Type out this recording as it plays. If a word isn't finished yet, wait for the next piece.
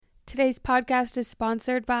Today's podcast is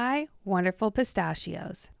sponsored by Wonderful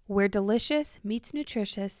Pistachios, where delicious meets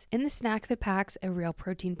nutritious in the snack that packs a real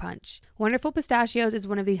protein punch. Wonderful Pistachios is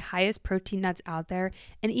one of the highest protein nuts out there,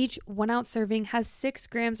 and each 1 ounce serving has 6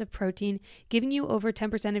 grams of protein, giving you over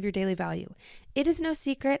 10% of your daily value. It is no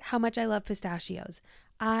secret how much I love pistachios.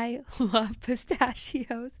 I love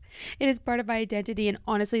pistachios. It is part of my identity, and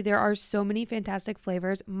honestly, there are so many fantastic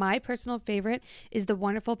flavors. My personal favorite is the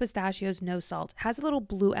Wonderful Pistachios No Salt. It has a little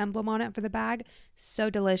blue emblem on it for the bag.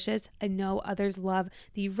 So delicious. I know others love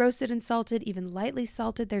the roasted and salted, even lightly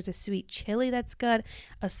salted. There's a sweet chili that's good,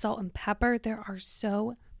 a salt and pepper. There are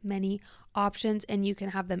so many options, and you can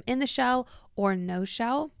have them in the shell or no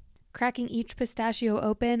shell. Cracking each pistachio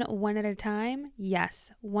open one at a time?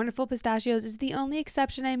 Yes. Wonderful Pistachios is the only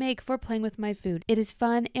exception I make for playing with my food. It is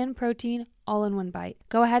fun and protein all in one bite.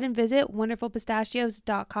 Go ahead and visit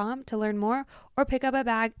wonderfulpistachios.com to learn more or pick up a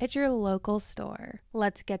bag at your local store.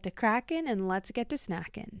 Let's get to cracking and let's get to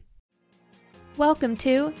snacking. Welcome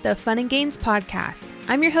to the Fun and Gains Podcast.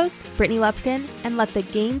 I'm your host, Brittany Lupton, and let the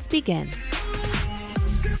gains begin.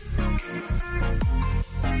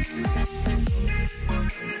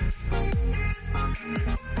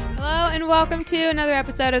 Hello and welcome to another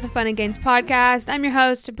episode of the Fun and Gains Podcast. I'm your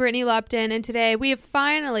host, Brittany Lupton, and today we have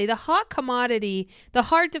finally the hot commodity, the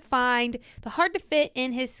hard to find, the hard to fit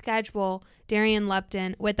in his schedule, Darian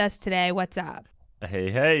Lupton with us today. What's up?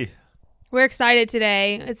 Hey. We're excited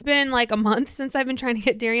today. It's been like a month since I've been trying to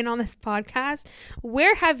get Darian on this podcast.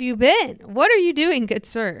 Where have you been? What are you doing, good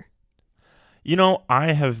sir? You know,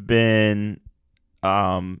 I have been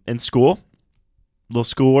in school, little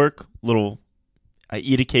schoolwork, I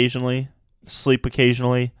eat occasionally, sleep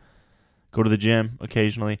occasionally, go to the gym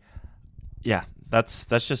occasionally. Yeah, that's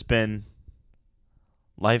just been,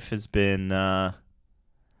 life has been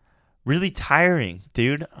really tiring,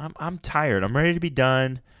 dude. I'm tired. I'm ready to be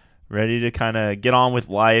done, ready to kind of get on with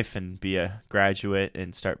life and be a graduate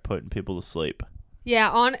and start putting people to sleep.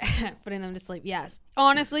 Yeah, putting them to sleep, yes.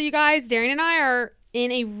 Honestly, you guys, Darian and I are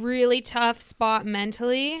in a really tough spot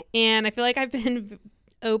mentally, and I feel like I've been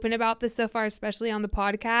open about this so far, especially on the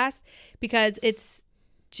podcast, because it's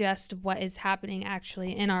just what is happening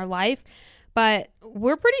actually in our life. But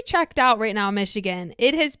we're pretty checked out right now in Michigan.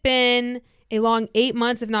 It has been a long 8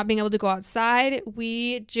 months of not being able to go outside.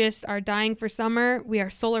 We just are dying for summer. We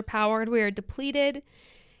are solar powered. We are depleted.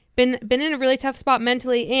 Been in a really tough spot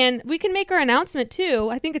mentally, and we can make our announcement too.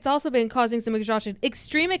 I think it's also been causing some exhaustion,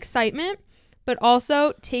 extreme excitement, but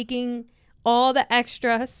also taking all the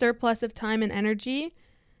extra surplus of time and energy.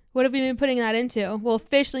 What have we been putting that into? We'll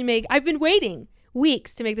officially I've been waiting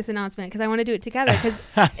weeks to make this announcement because I want to do it together. Because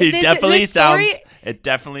it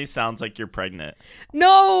definitely sounds like you're pregnant.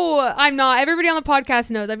 No, I'm not. Everybody on the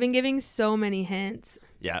podcast knows. I've been giving so many hints.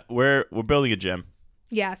 Yeah, we're building a gym.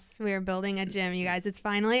 Yes, we are building a gym, you guys. It's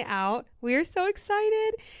finally out. We are so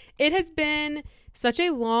excited. It has been such a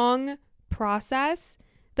long process,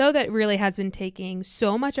 though, that really has been taking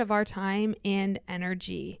so much of our time and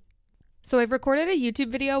energy. So I've recorded a YouTube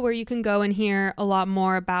video where you can go and hear a lot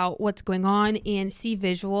more about what's going on and see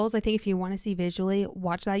visuals. I think if you want to see visually,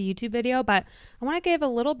 watch that YouTube video. But I want to give a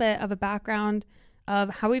little bit of a background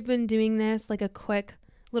of how we've been doing this, like a quick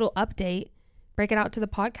little update. Break it out to the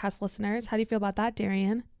podcast listeners. How do you feel about that,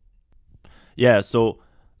 Darian? Yeah, so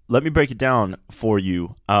let me break it down for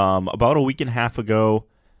you. About a week and a half ago,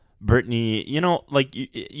 Brittany, you know, like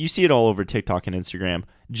you see it all over TikTok and Instagram.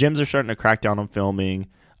 Gyms are starting to crack down on filming.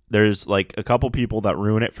 There's like a couple people that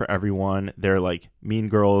ruin it for everyone. They're like mean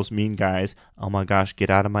girls, mean guys. Oh my gosh, get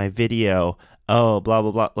out of my video. Oh, blah,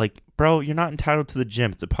 blah, blah. Like, bro, you're not entitled to the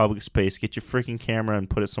gym. It's a public space. Get your freaking camera and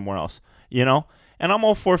put it somewhere else, you know? And I'm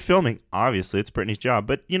all for filming. Obviously, it's Brittany's job.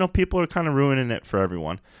 But, you know, people are kind of ruining it for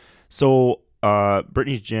everyone. So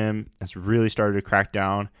Brittany's gym has really started to crack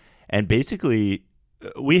down. And basically,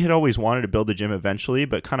 we had always wanted to build a gym eventually,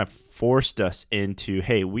 but kind of forced us into,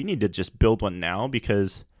 hey, we need to just build one now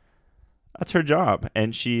because that's her job,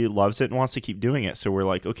 and she loves it and wants to keep doing it. So we're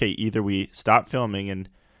like, okay, either we stop filming and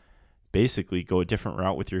basically go a different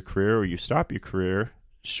route with your career, or you stop your career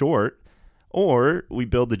short, or we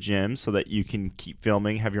build a gym so that you can keep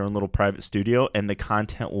filming, have your own little private studio, and the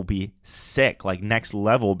content will be sick, like next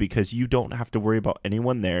level, because you don't have to worry about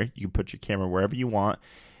anyone there. You can put your camera wherever you want.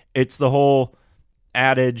 It's the whole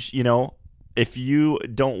adage, you know, if you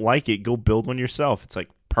don't like it, go build one yourself. It's like,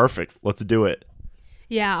 perfect, let's do it.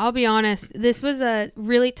 Yeah, I'll be honest. This was a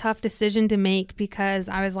really tough decision to make because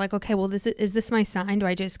I was like, okay, well, is this my sign? Do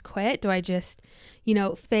I just quit? Do I just,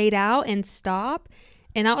 fade out and stop?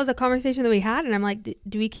 And that was a conversation that we had. And I'm like,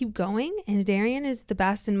 do we keep going? And Darian is the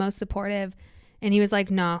best and most supportive And he was like,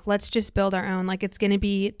 nah, let's just build our own. Like, it's going to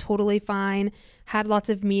be totally fine. Had lots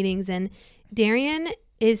of meetings. And Darian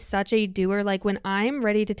is such a doer. Like, when I'm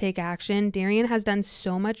ready to take action, Darian has done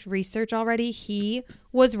so much research already. He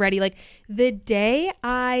was ready. Like, the day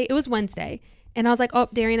it was Wednesday, and I was like, oh,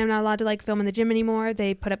 Darian, I'm not allowed to like film in the gym anymore.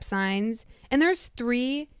 They put up signs, and there's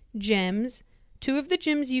 3 gyms. 2 of the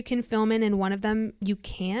gyms you can film in, and one of them you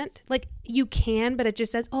can't. Like, you can, but it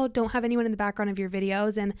just says, oh, don't have anyone in the background of your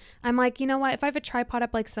videos. And I'm like, you know what? If I have a tripod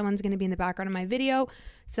up, like, someone's going to be in the background of my video.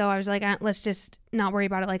 So I was like, let's just not worry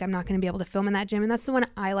about it. Like, I'm not going to be able to film in that gym. And that's the one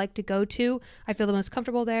I like to go to. I feel the most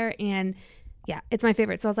comfortable there. And yeah, it's my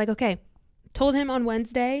favorite. So I was like, okay, told him on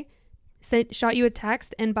Wednesday, shot you a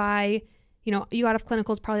text. And by, you got off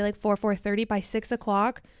clinicals probably like 4:30. By 6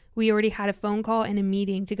 o'clock, we already had a phone call and a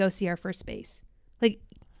meeting to go see our first space. Like,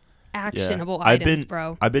 actionable items,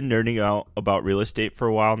 bro. I've been nerding out about real estate for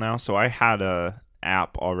a while now. So I had a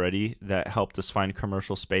app already that helped us find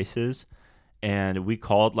commercial spaces. And we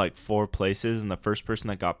called like 4 places, and the first person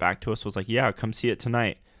that got back to us was like, yeah, come see it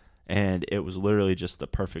tonight. And it was literally just the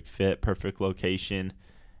perfect fit, perfect location.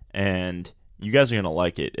 And you guys are going to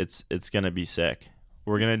like it. It's going to be sick.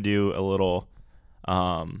 We're going to do a little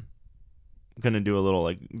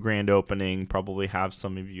like grand opening, probably have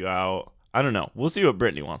some of you out. I don't know. We'll see what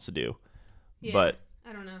Brittany wants to do. Yeah, but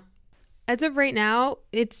I don't know. As of right now,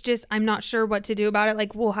 it's just, I'm not sure what to do about it.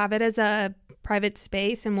 Like, we'll have it as a private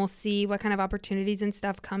space, and we'll see what kind of opportunities and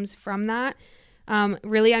stuff comes from that.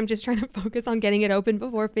 Really, I'm just trying to focus on getting it open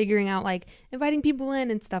before figuring out like inviting people in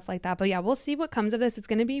and stuff like that. But yeah, we'll see what comes of this. It's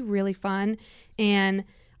going to be really fun. And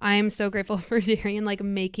I'm so grateful for Darian, like,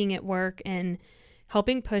 making it work and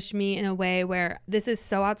helping push me in a way where this is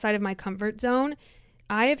so outside of my comfort zone.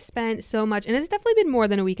 I have spent so much, and it's definitely been more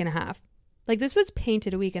than a week and a half. Like, this was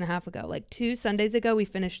painted a week and a half ago. Like, 2 Sundays ago, we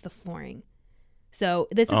finished the flooring. So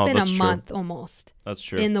this has been a month almost. That's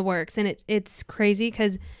true. In the works. And it's crazy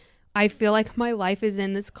because I feel like my life is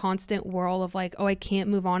in this constant whirl of like, oh, I can't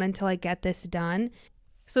move on until I get this done.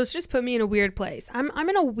 So it's just put me in a weird place. I'm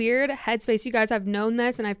in a weird headspace. You guys have known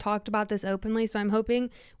this, and I've talked about this openly. So I'm hoping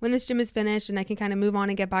when this gym is finished and I can kind of move on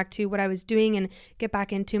and get back to what I was doing and get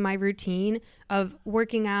back into my routine of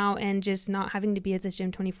working out and just not having to be at this gym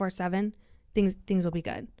 24/7, things will be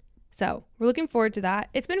good. So we're looking forward to that.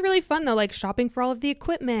 It's been really fun though, like shopping for all of the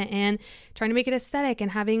equipment and trying to make it aesthetic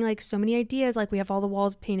and having like so many ideas. Like, we have all the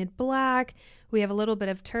walls painted black. We have a little bit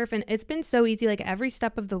of turf, and it's been so easy. Like, every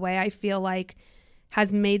step of the way, I feel like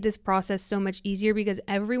has made this process so much easier because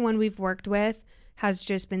everyone we've worked with has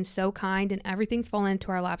just been so kind, and everything's fallen into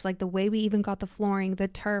our laps. Like, the way we even got the flooring, the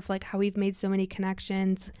turf, like how we've made so many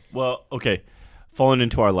connections. Well, okay. Falling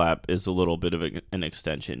into our lap is a little bit of an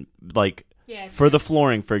extension. Like, for the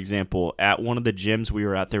flooring, for example, at one of the gyms we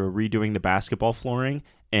were at, they were redoing the basketball flooring,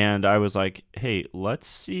 and I was like, hey, let's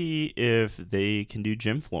see if they can do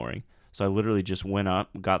gym flooring. So I literally just went up,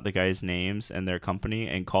 got the guys' names and their company,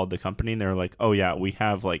 and called the company, and they were like, oh yeah, we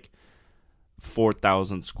have like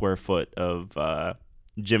 4,000 square foot of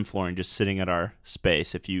gym flooring just sitting at our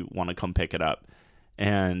space if you want to come pick it up.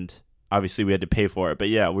 And obviously we had to pay for it, but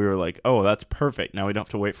yeah, we were like, oh, that's perfect. Now we don't have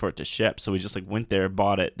to wait for it to ship. So we just like went there,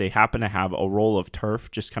 bought it. They happen to have a roll of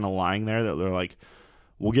turf just kind of lying there that they're like,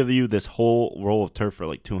 we'll give you this whole roll of turf for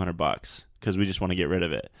like $200 because we just want to get rid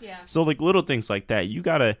of it. Yeah. So like little things like that, you've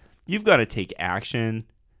got to take action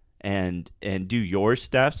and do your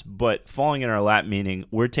steps, but falling in our lap meaning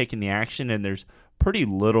we're taking the action and there's pretty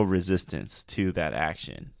little resistance to that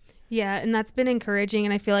action. Yeah, and that's been encouraging,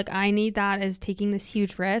 and I feel like I need that as taking this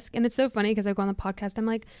huge risk. And it's so funny because I go on the podcast, I'm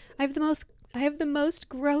like, I have the most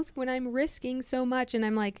growth when I'm risking so much, and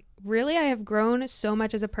I'm like, really? I have grown so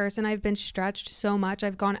much as a person. I've been stretched so much.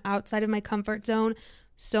 I've gone outside of my comfort zone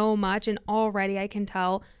so much, and already I can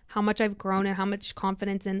tell how much I've grown and how much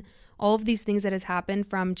confidence and all of these things that has happened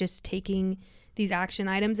from just taking these action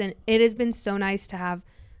items. And it has been so nice to have,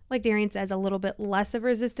 like Darian says, a little bit less of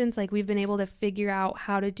resistance. Like, we've been able to figure out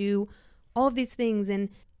how to do all of these things, and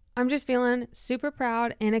I'm just feeling super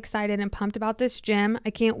proud and excited and pumped about this gym. I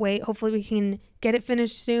can't wait. Hopefully we can get it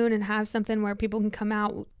finished soon and have something where people can come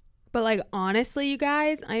out. But like, honestly, you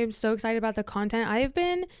guys, I am so excited about the content. I have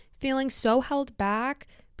been feeling so held back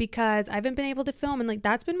because I haven't been able to film, and like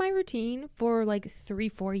that's been my routine for like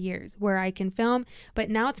 3-4 years where I can film. But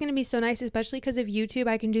now it's going to be so nice, especially because of YouTube.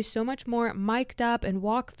 I can do so much more mic'd up and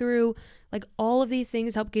walk through like all of these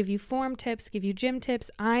things, help give you form tips, give you gym tips.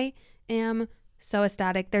 I am so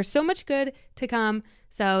ecstatic. There's so much good to come,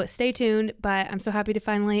 so stay tuned. But I'm so happy to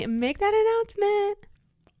finally make that announcement.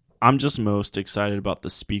 I'm just most excited about the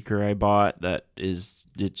speaker I bought.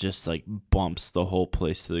 It just like bumps the whole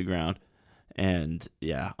place to the ground. And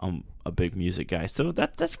yeah, I'm a big music guy. So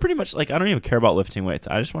that's pretty much like, I don't even care about lifting weights.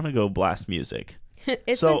 I just want to go blast music.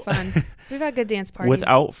 It's been fun. We've had good dance parties.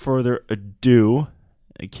 Without further ado,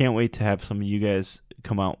 I can't wait to have some of you guys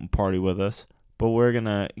come out and party with us. But we're going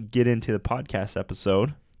to get into the podcast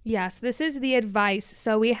episode. Yes, this is the advice.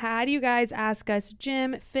 So we had you guys ask us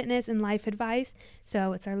gym, fitness, and life advice.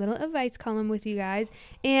 So it's our little advice column with you guys.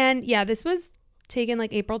 And yeah, this was taken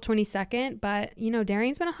like April 22nd, but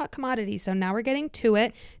Darian's been a hot commodity. So now we're getting to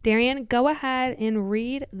it. Darian, go ahead and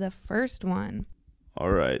read the first one. All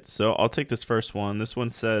right. So I'll take this first one. This one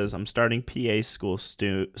says, I'm starting PA school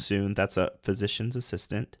soon. That's a physician's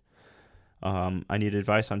assistant. I need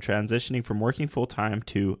advice on transitioning from working full-time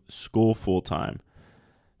to school full-time.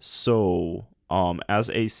 So, as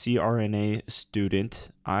a CRNA student,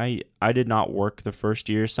 I did not work the first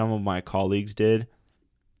year. Some of my colleagues did,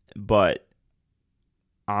 but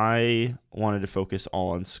I wanted to focus all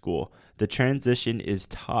on school. The transition is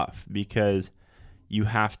tough because you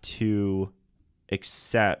have to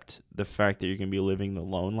accept the fact that you're going to be living the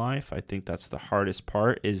lone life. I think that's the hardest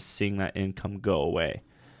part, is seeing that income go away.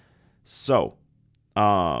 So,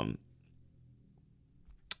 something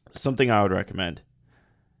I would recommend.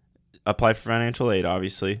 Apply for financial aid,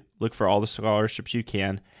 obviously. Look for all the scholarships you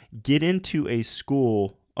can. Get into a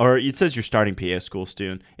school, or it says you're starting PA school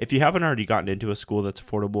soon. If you haven't already gotten into a school that's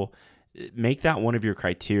affordable, make that one of your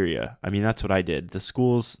criteria. I mean, that's what I did. The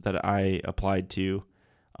schools that I applied to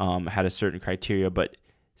had a certain criteria, but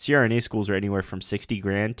CRNA schools are anywhere from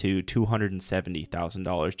 $60,000 to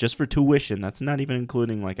 $270,000 just for tuition. That's not even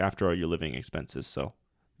including like after all your living expenses. So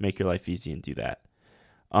make your life easy and do that.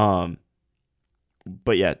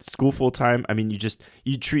 But yeah, school full time. I mean,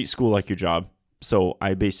 you treat school like your job. So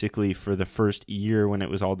I basically, for the first year when it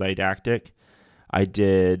was all didactic, I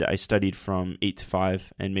studied from 8 to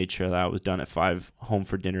 5 and made sure that I was done at 5, home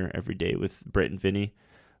for dinner every day with Britt and Vinny.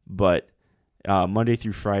 But Monday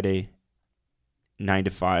through Friday, 9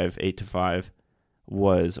 to 5, 8 to 5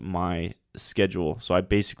 was my schedule. So I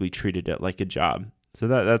basically treated it like a job. So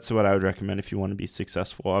that's what I would recommend if you want to be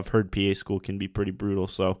successful. I've heard PA school can be pretty brutal.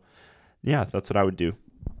 So yeah, that's what I would do.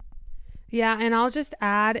 Yeah, and I'll just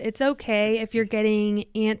add, it's okay if you're getting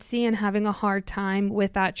antsy and having a hard time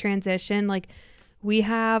with that transition. Like, we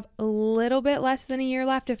have a little bit less than a year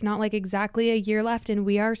left, if not like exactly a year left, and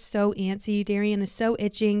we are so antsy. Darian is so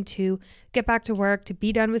itching to get back to work, to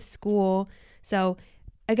be done with school. So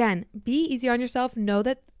again, be easy on yourself. Know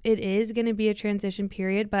that it is going to be a transition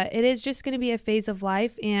period, but it is just going to be a phase of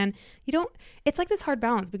life. And it's like this hard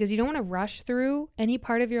balance because you don't want to rush through any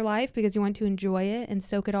part of your life because you want to enjoy it and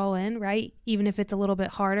soak it all in, right? Even if it's a little bit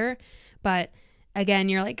harder. But again,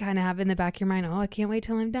 you're like kind of have in the back of your mind, oh, I can't wait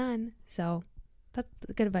till I'm done. So that's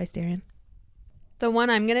good advice, Darian. The one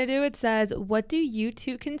I'm going to do, it says, what do you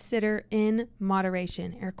two consider in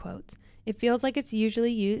moderation? Air quotes. It feels like it's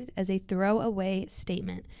usually used as a throwaway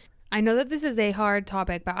statement. I know that this is a hard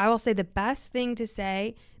topic, but I will say the best thing to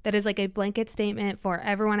say that is like a blanket statement for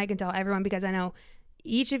everyone. I can tell everyone because I know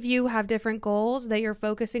each of you have different goals that you're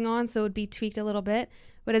focusing on, so it would be tweaked a little bit.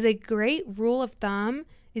 But as a great rule of thumb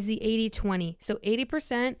is the 80-20. So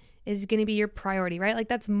 80% is going to be your priority, right? Like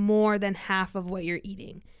that's more than half of what you're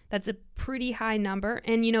eating. That's a pretty high number.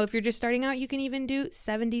 And if you're just starting out, you can even do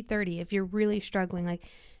 70-30 if you're really struggling.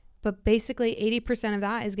 But basically 80% of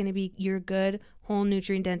that is going to be your good, whole,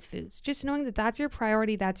 nutrient-dense foods. Just knowing that that's your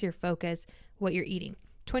priority, that's your focus, what you're eating.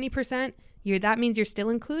 20%, that means you're still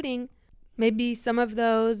including maybe some of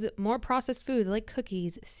those more processed foods like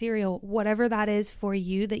cookies, cereal, whatever that is for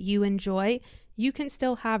you that you enjoy. You can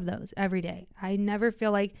still have those every day. I never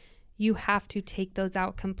feel like you have to take those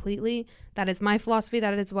out completely. That is my philosophy.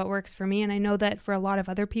 That is what works for me. And I know that for a lot of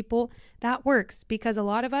other people, that works because a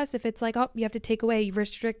lot of us, if it's like, oh, you have to take away,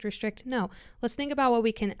 restrict. No, let's think about what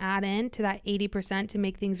we can add in to that 80% to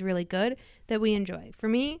make things really good that we enjoy. For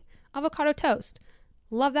me, avocado toast.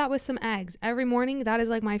 Love that with some eggs. Every morning, that is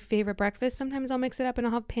like my favorite breakfast. Sometimes I'll mix it up and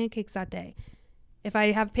I'll have pancakes that day. If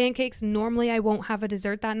I have pancakes, normally I won't have a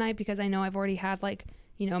dessert that night because I know I've already had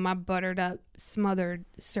my buttered up, smothered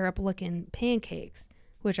syrup looking pancakes,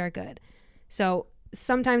 which are good. So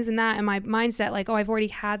sometimes in my mindset, like, oh, I've already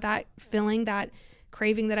had that feeling, that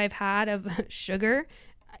craving that I've had of sugar.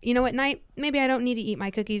 At night, maybe I don't need to eat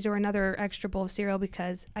my cookies or another extra bowl of cereal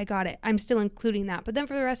because I got it. I'm still including that. But then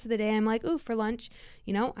for the rest of the day, I'm like, ooh, for lunch,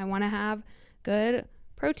 I want to have good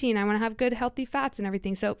protein. I want to have good healthy fats and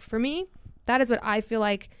everything. So for me, that is what I feel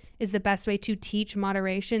like is the best way to teach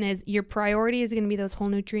moderation. Is your priority is going to be those whole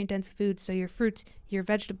nutrient dense foods. So your fruits, your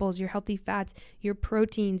vegetables, your healthy fats, your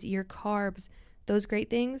proteins, your carbs, those great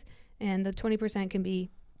things. And the 20% can be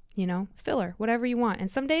filler, whatever you want.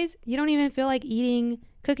 And some days you don't even feel like eating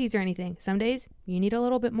cookies or anything. Some days you need a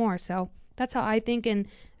little bit more. So that's how I think, and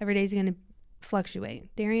every day is going to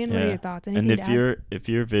fluctuate. Darian, what are your thoughts? Anything and if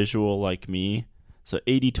you're visual like me, so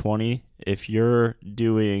 80-20, if you're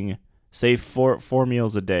doing, say, four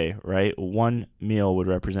meals a day, right? One meal would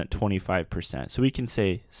represent 25%. So we can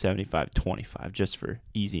say 75-25 just for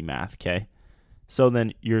easy math, okay? So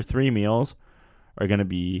then your 3 meals are going to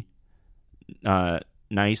be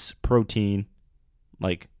nice protein,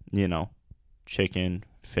 like, chicken,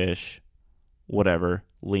 fish, whatever,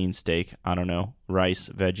 lean steak, I don't know, rice,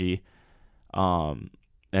 veggie. And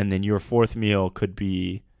then your 4th meal could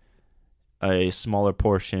be a smaller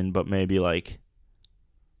portion, but maybe like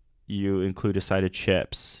you include a side of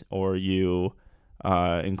chips, or you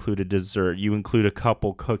include a dessert, you include a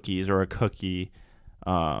couple cookies or a cookie,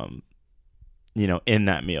 in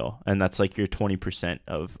that meal. And that's like your 20%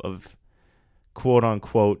 of quote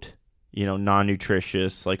unquote,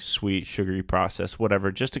 non-nutritious, like sweet, sugary processed,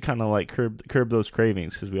 whatever, just to kind of like curb those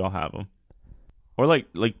cravings, because we all have them. Or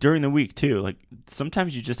like during the week too. Like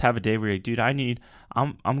sometimes you just have a day where you're like, dude,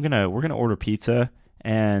 we're gonna order pizza,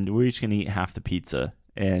 and we're just gonna eat half the pizza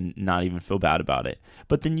and not even feel bad about it.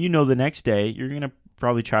 But then the next day you're gonna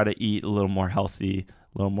probably try to eat a little more healthy,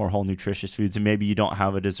 a little more whole nutritious foods, and maybe you don't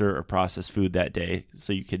have a dessert or processed food that day,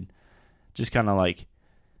 so you could just kind of like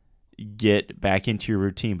get back into your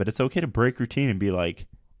routine. But it's okay to break routine and be like,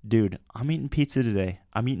 dude, I'm eating pizza today.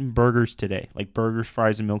 I'm eating burgers today, like burgers,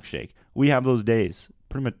 fries, and milkshake. We have those days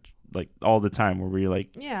pretty much like all the time where we're like,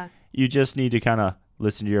 yeah, you just need to kind of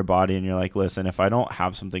listen to your body, and you're like, listen, if I don't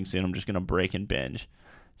have something soon, I'm just going to break and binge.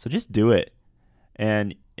 So just do it.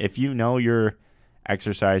 And if you're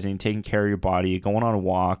exercising, taking care of your body, going on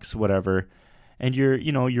walks, whatever, and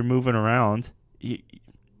you're moving around,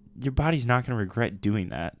 your body's not going to regret doing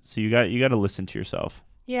that. So you got to listen to yourself.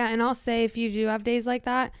 Yeah, and I'll say, if you do have days like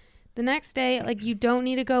that, the next day, like, you don't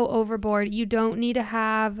need to go overboard. You don't need to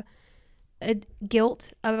have a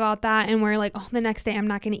guilt about that, and where like, oh, the next day I'm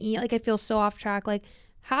not going to eat. Like, I feel so off track. Like,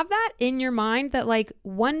 have that in your mind that like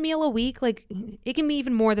 1 meal a week, like it can be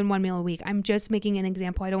even more than 1 meal a week. I'm just making an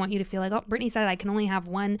example. I don't want you to feel like, oh, Brittany said I can only have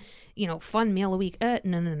one, fun meal a week.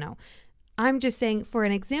 No. I'm just saying, for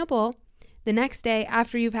an example, the next day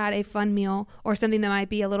after you've had a fun meal or something that might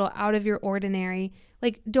be a little out of your ordinary,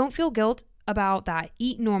 like, don't feel guilt about that.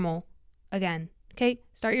 Eat normal again. Okay.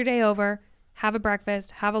 Start your day over, have a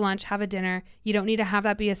breakfast, have a lunch, have a dinner. You don't need to have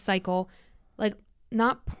that be a cycle. Like,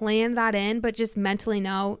 not plan that in, but just mentally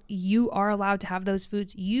know you are allowed to have those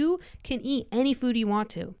foods. You can eat any food you want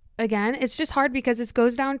to. Again, it's just hard because this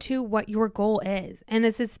goes down to what your goal is. And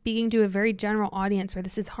this is speaking to a very general audience where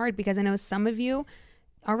this is hard, because I know some of you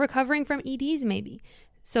are recovering from EDs maybe.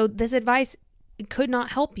 So this advice could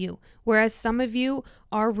not help you. Whereas some of you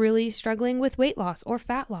are really struggling with weight loss or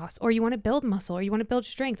fat loss, or you want to build muscle, or you want to build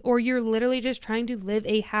strength, or you're literally just trying to live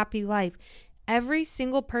a happy life. Every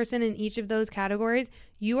single person in each of those categories,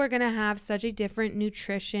 you are going to have such a different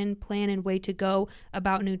nutrition plan and way to go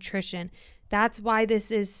about nutrition. That's why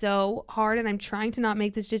this is so hard, and I'm trying to not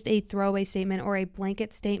make this just a throwaway statement or a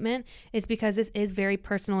blanket statement. It's because this is very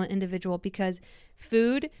personal and individual, because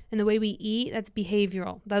food and the way we eat, that's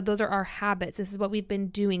behavioral. Those are our habits. This is what we've been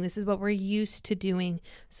doing. This is what we're used to doing.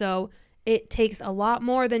 So it takes a lot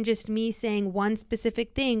more than just me saying one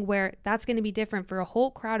specific thing, where that's going to be different for a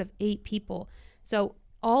whole crowd of 8 people. So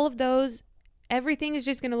all of those, everything is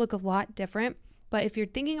just going to look a lot different. But if you're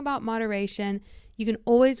thinking about moderation, you can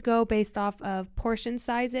always go based off of portion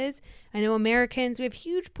sizes. I know Americans, we have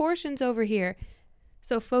huge portions over here.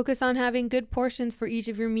 So focus on having good portions for each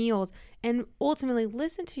of your meals, and ultimately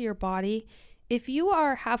listen to your body. If you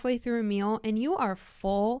are halfway through a meal and you are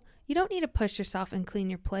full, you don't need to push yourself and clean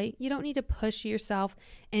your plate. You don't need to push yourself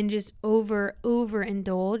and just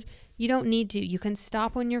overindulge. You don't need to. You can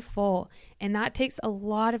stop when you're full. And that takes a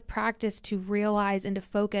lot of practice to realize and to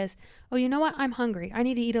focus, oh, you know what? I'm hungry. I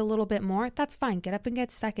need to eat a little bit more. That's fine. Get up and get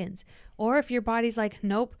seconds. Or if your body's like,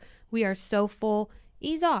 nope, we are so full,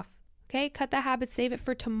 ease off. Okay? Cut that habit, save it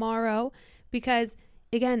for tomorrow, because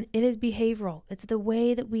again, it is behavioral. It's the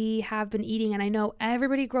way that we have been eating. And I know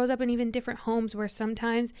everybody grows up in even different homes where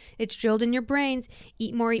sometimes it's drilled in your brains,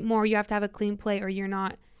 eat more. You have to have a clean plate or you're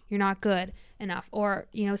not good enough. Or,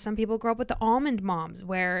 some people grow up with the almond moms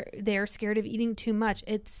where they're scared of eating too much.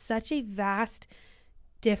 It's such a vast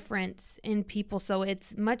difference in people. So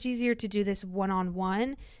it's much easier to do this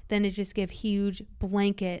one-on-one than to just give huge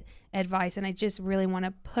blanket advice. And I just really want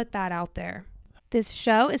to put that out there. This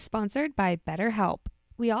show is sponsored by BetterHelp.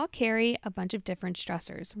 We all carry a bunch of different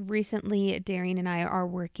stressors. Recently, Darian and I are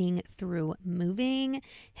working through moving,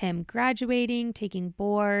 him graduating, taking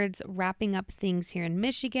boards, wrapping up things here in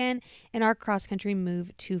Michigan, and our cross-country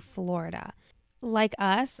move to Florida. Like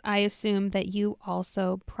us, I assume that you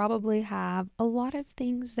also probably have a lot of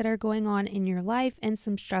things that are going on in your life and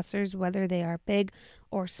some stressors, whether they are big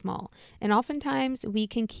or small. And oftentimes we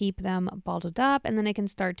can keep them bottled up and then it can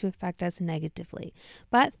start to affect us negatively.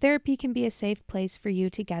 But therapy can be a safe place for you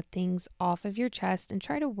to get things off of your chest and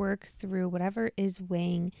try to work through whatever is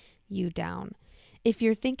weighing you down. If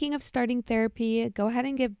you're thinking of starting therapy, go ahead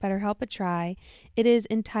and give BetterHelp a try. It is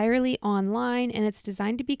entirely online and it's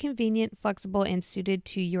designed to be convenient, flexible, and suited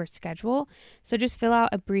to your schedule. So just fill out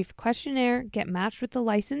a brief questionnaire, get matched with a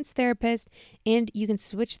licensed therapist, and you can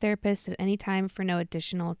switch therapists at any time for no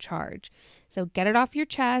additional charge. So get it off your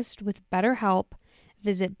chest with BetterHelp.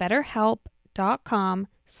 Visit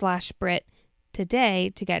betterhelp.com/Britt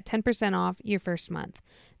today to get 10% off your first month.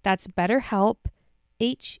 That's BetterHelp,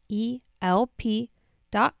 HELP.com/Britt.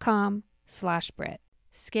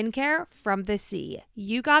 Skincare from the sea.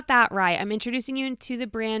 You got that right. I'm introducing you to the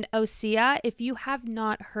brand Osea. If you have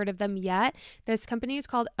not heard of them yet, this company is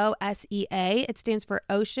called OSEA. It stands for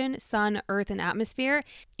Ocean, Sun, Earth, and Atmosphere,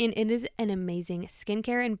 and it is an amazing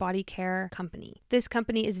skincare and body care company. This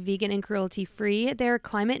company is vegan and cruelty-free. They're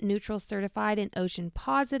climate neutral certified and ocean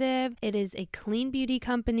positive. It is a clean beauty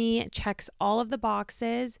company. It checks all of the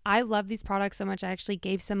boxes. I love these products so much. I actually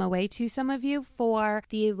gave some away to some of you for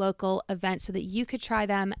the local event so that you could try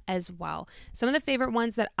them as well. Some of the favorite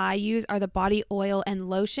ones that I use are the body oil and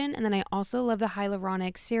lotion, and then I also love the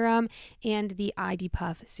hyaluronic serum and the ID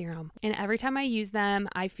Puff serum. And every time I use them,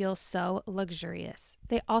 I feel so luxurious.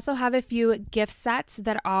 They also have a few gift sets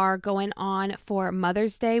that are going on for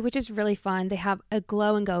Mother's Day, which is really fun. They have a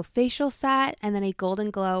Glow and Go facial set and then a Golden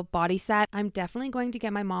Glow body set. I'm definitely going to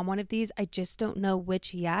get my mom one of these. I just don't know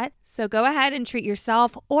which yet. So go ahead and treat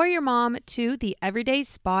yourself or your mom to the everyday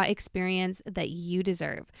spa experience that you deserve.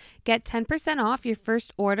 Get 10% off your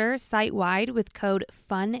first order site-wide with code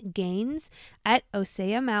FUNGAINS at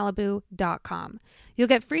oseamalibu.com. You'll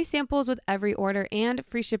get free samples with every order and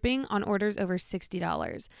free shipping on orders over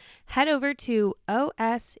 $60. Head over to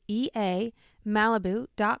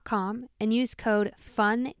oseamalibu.com and use code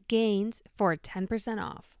FUNGAINS for 10%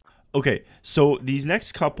 off. Okay, so these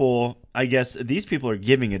next couple, I guess these people are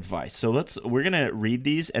giving advice. So we're going to read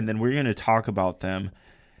these and then we're going to talk about them.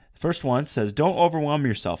 First one says, don't overwhelm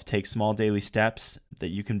yourself. Take small daily steps that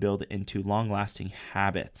you can build into long-lasting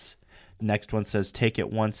habits. Next one says, take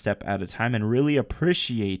it one step at a time and really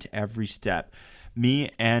appreciate every step.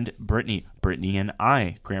 Me and Brittany and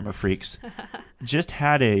I, grammar freaks, just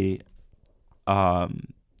had a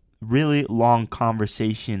really long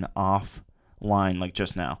conversation offline, like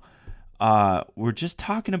just now. We're just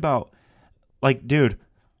talking about, like, dude,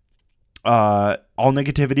 all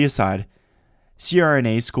negativity aside,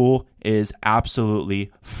 CRNA school is absolutely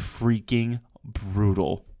freaking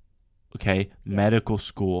brutal. Okay? Yeah. Medical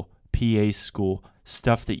school, PA school,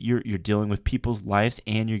 stuff that you're dealing with people's lives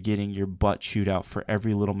and you're getting your butt chewed out for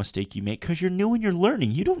every little mistake you make because you're new and you're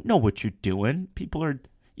learning. You don't know what you're doing. People are,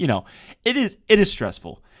 it is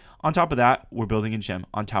stressful. On top of that, we're building a gym.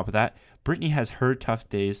 On top of that, Brittany has her tough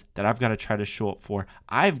days that I've got to try to show up for.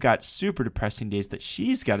 I've got super depressing days that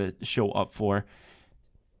she's got to show up for.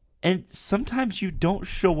 And sometimes you don't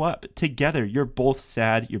show up together. You're both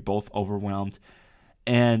sad. You're both overwhelmed.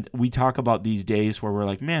 And we talk about these days where we're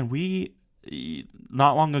like, man,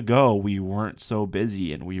 not long ago, we weren't so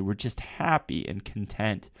busy and we were just happy and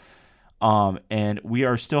content. And we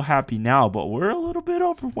are still happy now, but we're a little bit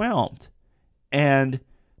overwhelmed. And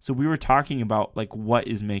so we were talking about like what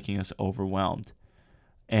is making us overwhelmed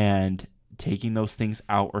and taking those things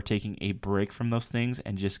out or taking a break from those things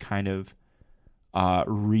and just kind of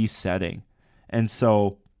resetting. And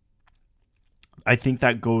so I think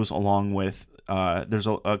that goes along with there's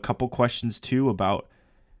a couple questions too about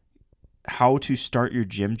how to start your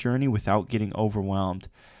gym journey without getting overwhelmed.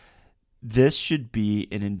 This should be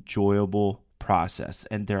an enjoyable process,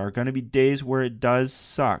 and there are going to be days where it does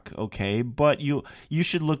suck, okay? But you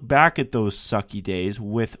should look back at those sucky days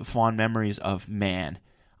with fond memories of, man,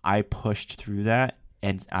 I pushed through that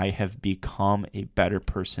and I have become a better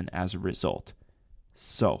person as a result.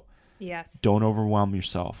 So, yes, don't overwhelm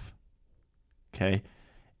yourself. Okay?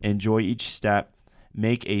 Enjoy each step.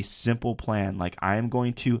 Make a simple plan. Like, I am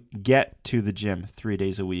going to get to the gym 3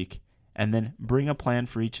 days a week, and then bring a plan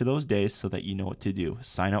for each of those days so that you know what to do.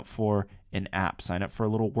 Sign up for an app. Sign up for a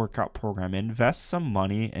little workout program. Invest some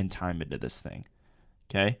money and time into this thing.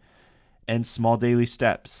 Okay? And small daily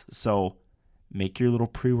steps. So make your little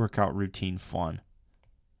pre-workout routine fun.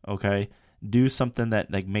 Okay. Do something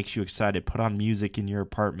that like makes you excited. Put on music in your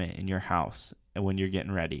apartment, in your house, and when you're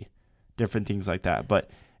getting ready. Different things like that. But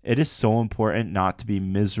it is so important not to be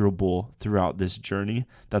miserable throughout this journey.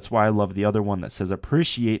 That's why I love the other one that says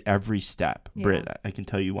appreciate every step. Yeah. Britt, I can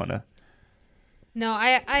tell you want to. No,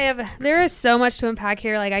 I have, there is so much to unpack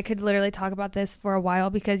here. Like I could literally talk about this for a while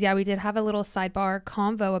because we did have a little sidebar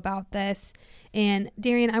convo about this. And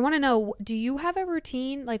Darian, I want to know, do you have a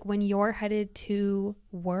routine like when you're headed to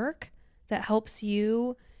work that helps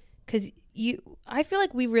you? Because I feel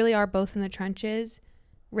like we really are both in the trenches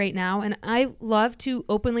right now. And I love to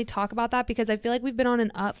openly talk about that because I feel like we've been on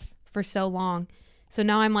an up for so long. So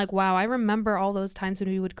now I'm like, wow, I remember all those times when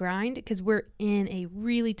we would grind because we're in a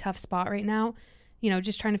really tough spot right now.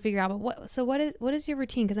 Just trying to figure out, but what is your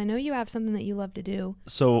routine? Because I know you have something that you love to do.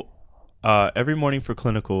 So every morning for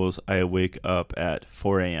clinicals, I wake up at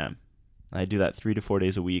 4 a.m. I do that 3 to 4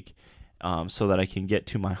 days a week so that I can get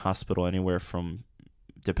to my hospital anywhere from,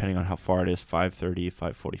 depending on how far it is, 5:30,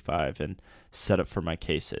 5:45, and set up for my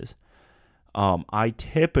cases. I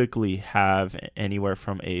typically have anywhere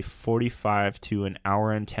from a 45 to an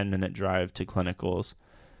hour and 10-minute drive to clinicals.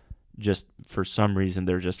 Just for some reason,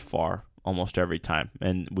 they're just far almost every time,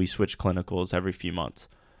 and we switch clinicals every few months.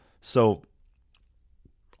 So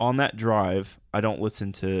on that drive, I don't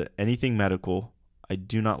listen to anything medical. I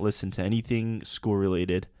do not listen to anything school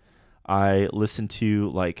related. I listen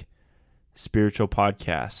to like spiritual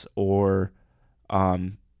podcasts or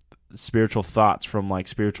spiritual thoughts from like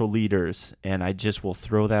spiritual leaders, and I just will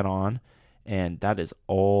throw that on, and that is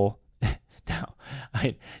all. Now,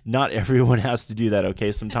 not everyone has to do that,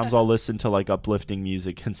 okay? Sometimes I'll listen to like uplifting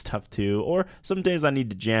music and stuff too, or some days I need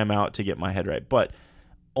to jam out to get my head right. But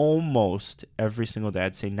almost every single day,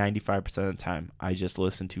 I'd say 95% of the time, I just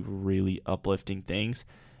listen to really uplifting things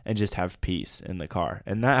and just have peace in the car.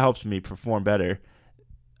 And that helps me perform better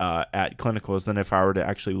at clinicals than if I were to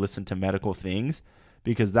actually listen to medical things,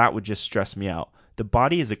 because that would just stress me out. The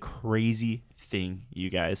body is a crazy thing, you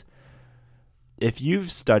guys. If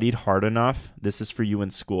you've studied hard enough, this is for you in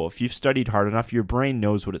school. If you've studied hard enough, your brain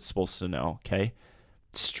knows what it's supposed to know, okay?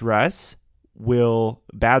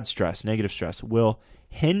 Bad stress, negative stress will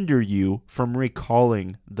hinder you from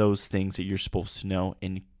recalling those things that you're supposed to know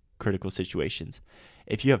in critical situations.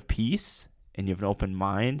 If you have peace and you have an open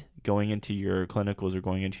mind going into your clinicals or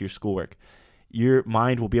going into your schoolwork, your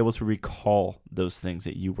mind will be able to recall those things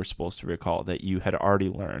that you were supposed to recall, that you had already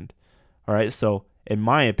learned. All right, so in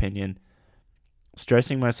my opinion,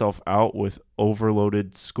 stressing myself out with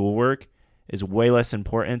overloaded schoolwork is way less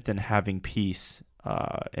important than having peace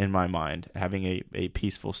in my mind, having a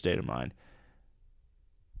peaceful state of mind.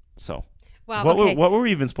 So, wow, what were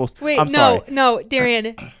we even supposed to... Wait, I'm sorry. No,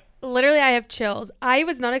 Darian, literally I have chills. I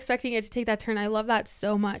was not expecting it to take that turn. I love that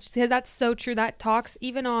so much because that's so true. That talks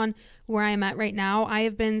even on where I'm at right now. I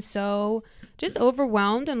have been so just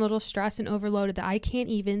overwhelmed and a little stressed and overloaded that I can't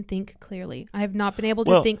even think clearly. I have not been able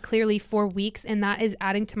to think clearly for weeks, and that is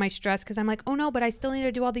adding to my stress because I'm like, oh no, but I still need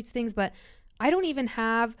to do all these things, but I don't even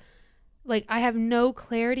have, like, I have no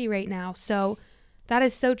clarity right now. So that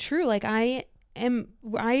is so true. Like I am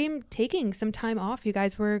taking some time off, you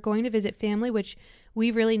guys. We're going to visit family, which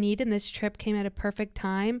we really need, and this trip came at a perfect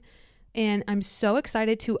time, and I'm so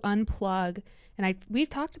excited to unplug. And we've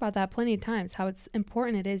talked about that plenty of times, how it's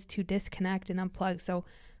important it is to disconnect and unplug. So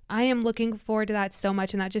I am looking forward to that so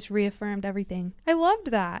much, and that just reaffirmed everything. I loved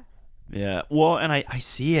that. Yeah, well, and I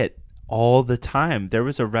see it all the time. There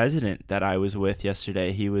was a resident that I was with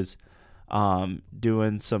yesterday. He was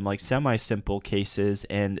doing some like semi-simple cases,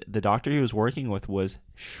 and the doctor he was working with was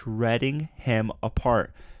shredding him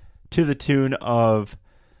apart to the tune of,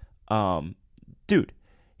 dude,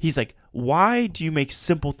 he's like, why do you make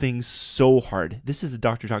simple things so hard? This is the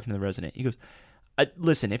doctor talking to the resident. He goes,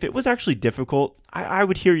 listen, if it was actually difficult, I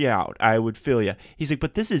would hear you out. I would feel you. He's like,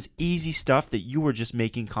 but this is easy stuff that you were just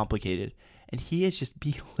making complicated. And he is just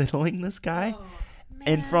belittling this guy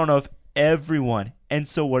in front of everyone. And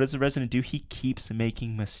so what does the resident do? He keeps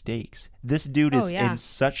making mistakes. This dude is in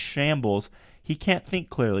such shambles, he can't think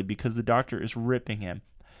clearly because the doctor is ripping him.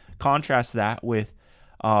 Contrast that with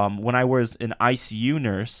when I was an ICU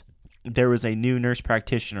nurse, there was a new nurse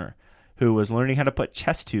practitioner who was learning how to put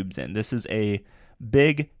chest tubes in. This is a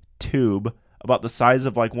big tube about the size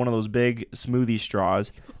of like one of those big smoothie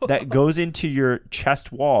straws that goes into your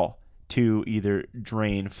chest wall to either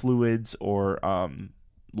drain fluids or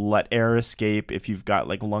let air escape if you've got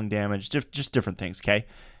like lung damage, just different things, okay?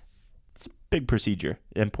 It's a big procedure,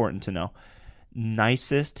 important to know.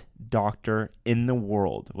 Nicest doctor in the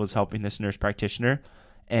world was helping this nurse practitioner,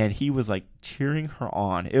 and he was like cheering her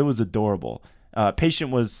on. It was adorable.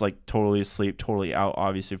 Patient was like totally asleep, totally out,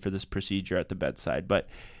 obviously, for this procedure at the bedside. But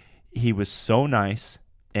he was so nice,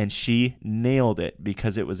 and she nailed it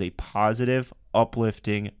because it was a positive,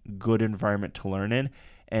 uplifting, good environment to learn in.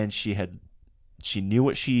 And she knew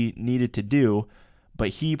what she needed to do, but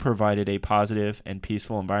he provided a positive and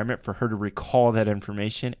peaceful environment for her to recall that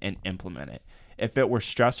information and implement it. If it were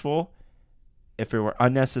stressful, if he were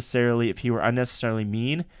unnecessarily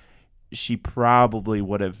mean, she probably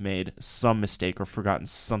would have made some mistake or forgotten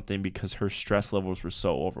something because her stress levels were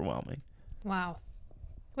so overwhelming. Wow.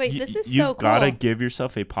 Wait, this is so You've cool. got to give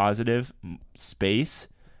yourself a positive space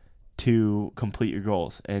to complete your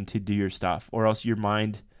goals and to do your stuff, or else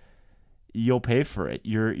you'll pay for it.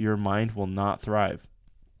 Your mind will not thrive.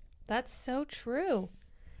 That's so true.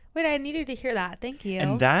 Wait, I needed to hear that. Thank you.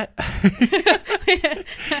 And that,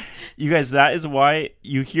 you guys, that is why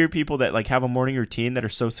you hear people that like have a morning routine that are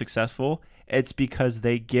so successful. It's because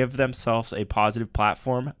they give themselves a positive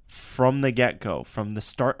platform from the get-go, from the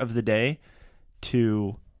start of the day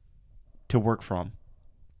to work from.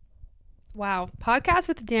 Wow. Podcast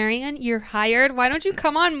with Darian, you're hired. Why don't you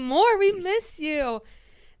come on more? We miss you.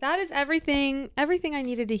 That is everything I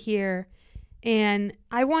needed to hear. And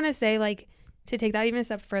I want to say, like, to take that even a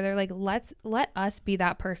step further, like, let us be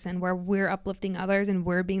that person where we're uplifting others and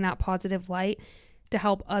we're being that positive light to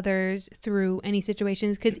help others through any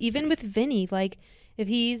situations. Because even with Vinny, like, if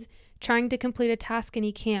he's trying to complete a task and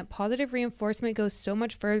he can't, positive reinforcement goes so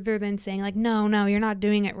much further than saying, like, no, you're not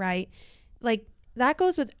doing it right. Like, that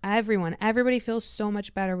goes with everyone. Everybody feels so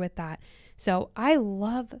much better with that. So I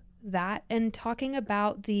love that. And talking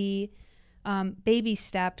about the baby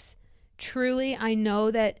steps, truly, I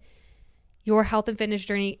know that your health and fitness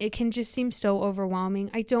journey, it can just seem so overwhelming.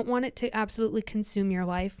 I don't want it to absolutely consume your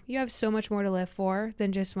life. You have so much more to live for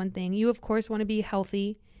than just one thing. You, of course, want to be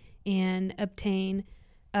healthy and obtain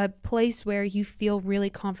a place where you feel really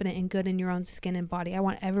confident and good in your own skin and body. I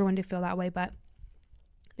want everyone to feel that way, but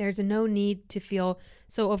there's no need to feel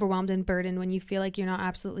so overwhelmed and burdened when you feel like you're not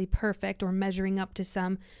absolutely perfect or measuring up to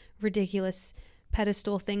some ridiculous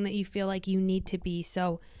pedestal thing that you feel like you need to be.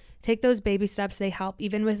 So take those baby steps. They help.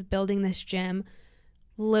 Even with building this gym,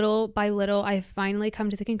 little by little, I've finally come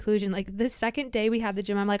to the conclusion, like the second day we had the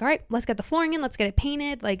gym, I'm like, all right, let's get the flooring in, let's get it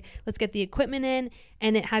painted, like let's get the equipment in.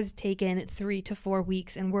 And it has taken 3 to 4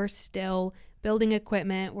 weeks and we're still building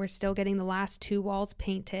equipment. We're still getting the last 2 walls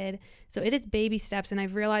painted. So it is baby steps. And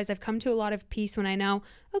I've realized I've come to a lot of peace when I know,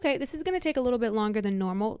 okay, this is going to take a little bit longer than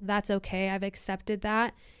normal. That's okay. I've accepted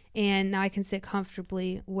that. And now I can sit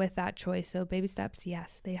comfortably with that choice. So baby steps,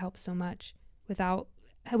 yes, they help so much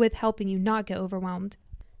with helping you not get overwhelmed.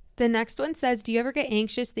 The next one says, do you ever get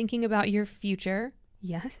anxious thinking about your future?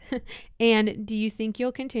 Yes. And do you think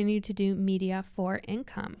you'll continue to do media for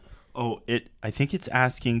income? I think it's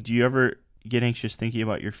asking, do you ever get anxious thinking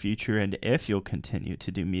about your future and if you'll continue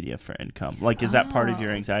to do media for income? Like, is that part of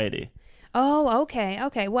your anxiety? Oh,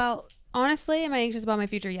 okay. Well, honestly, am I anxious about my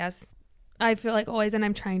future? Yes. I feel like always, and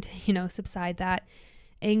I'm trying to, subside that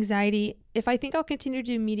anxiety. If I think I'll continue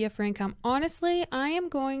to do media for income, honestly, I am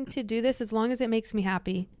going to do this as long as it makes me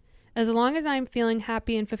happy. As long as I'm feeling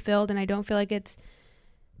happy and fulfilled and I don't feel like it's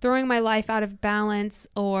throwing my life out of balance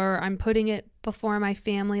or I'm putting it before my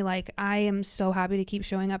family. Like, I am so happy to keep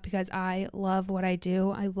showing up because I love what I do.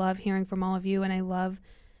 I love hearing from all of you and I love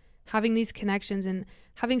having these connections and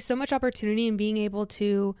having so much opportunity and being able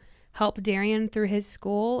to help Darian through his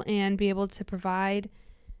school and be able to provide,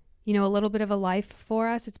 a little bit of a life for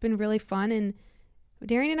us. It's been really fun. And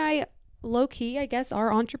Darian and I, low key, I guess,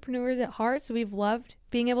 are entrepreneurs at heart. So we've loved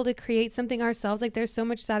being able to create something ourselves. Like, there's so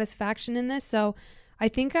much satisfaction in this. So I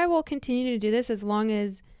think I will continue to do this as long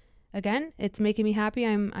as, again, it's making me happy.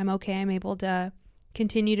 I'm okay. I'm able to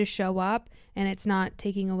continue to show up and it's not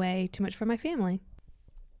taking away too much from my family.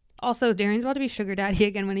 Also, Darian's about to be sugar daddy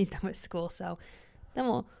again when he's done with school. So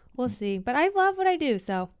then we'll see. But I love what I do.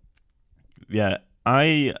 So yeah,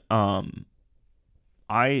 I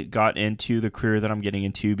got into the career that I'm getting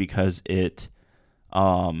into because it,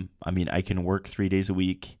 I can work 3 days a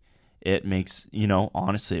week. It makes,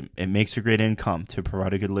 honestly, it makes a great income to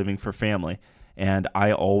provide a good living for family. And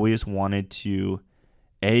I always wanted to,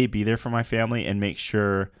 be there for my family and make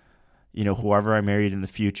sure, whoever I married in the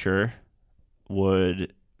future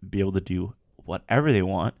would be able to do whatever they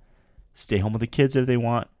want, stay home with the kids if they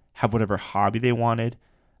want, have whatever hobby they wanted.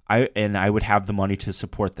 I would have the money to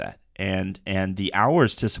support that and the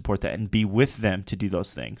hours to support that and be with them to do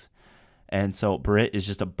those things. And so Britt is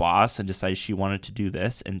just a boss and decided she wanted to do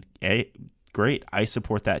this. And great, I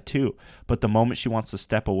support that too. But the moment she wants to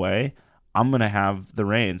step away, I'm going to have the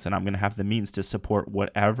reins and I'm going to have the means to support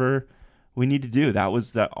whatever we need to do. That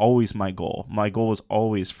was always my goal. My goal was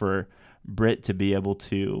always for Britt to be able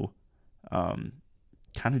to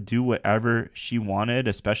kind of do whatever she wanted,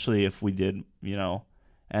 especially if we did,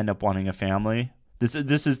 end up wanting a family. This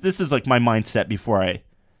is like my mindset before I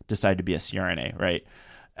decided to be a CRNA, right?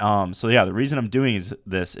 So yeah, the reason I'm doing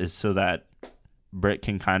this is so that Britt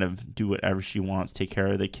can kind of do whatever she wants, take care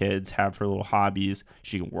of the kids, have her little hobbies.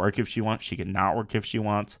 She can work if she wants. She can not work if she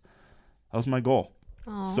wants. That was my goal.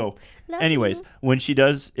 Aww, so anyways, when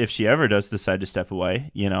if she ever does decide to step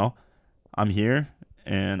away, I'm here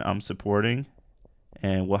and I'm supporting,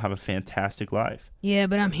 and we'll have a fantastic life. Yeah,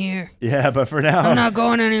 but I'm here. Yeah, but for now, I'm not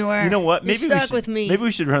going anywhere. You know what? You're stuck with me. Maybe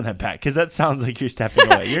we should run that back, because that sounds like you're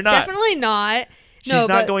stepping away. You're not. Definitely not. She's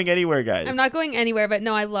not going anywhere, guys. I'm not going anywhere, but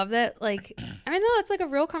no, I love that. Like, I mean, no, it's like a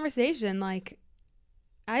real conversation. Like,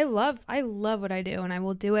 I love what I do, and I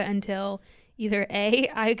will do it until either A,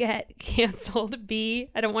 I get canceled, B,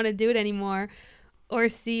 I don't want to do it anymore, or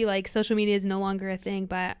C, like, social media is no longer a thing.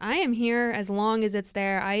 But I am here as long as it's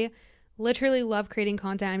there. I literally love creating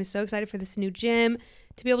content. I'm so excited for this new gym,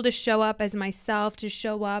 to be able to show up as myself, to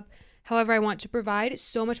show up however I want, to provide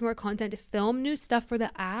so much more content, to film new stuff for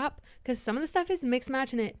the app, because some of the stuff is mixed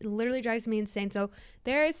match and it literally drives me insane. So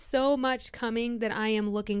there is so much coming that I am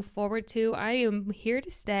looking forward to. I am here to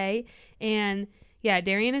stay. And yeah,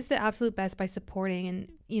 Darian is the absolute best by supporting.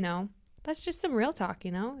 And, that's just some real talk,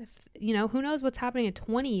 If, who knows what's happening in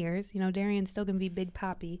 20 years? Darian's still going to be Big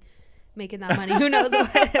Papi making that money. Who knows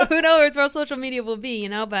who knows where social media will be,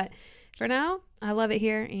 But for now, I love it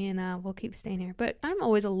here, and we'll keep staying here. But I'm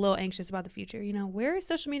always a little anxious about the future. Where is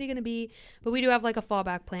social media going to be? But we do have like a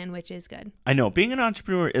fallback plan, which is good. I know being an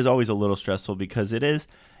entrepreneur is always a little stressful, because it's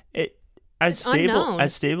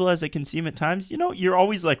stable as it can seem at times. You're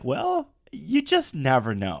always like, well, you just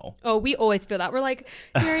never know. Oh, we always feel that. We're like,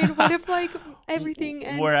 Darian, what if like everything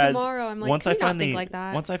ends tomorrow? I'm like, once I finally think like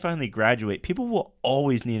that. Once I finally graduate, people will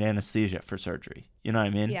always need anesthesia for surgery. You know what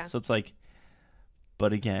I mean? Yeah. So it's like,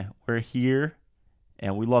 but again, we're here.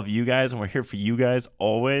 And we love you guys, and we're here for you guys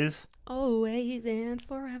always. Always and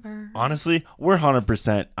forever. Honestly, we're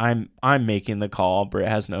 100%. I'm making the call. Britt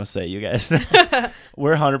has no say, you guys.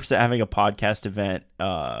 We're 100% having a podcast event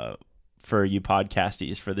for you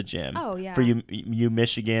podcasties for the gym. Oh, yeah. For you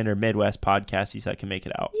Michigan or Midwest podcasties that can make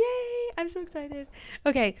it out. Yay! I'm so excited.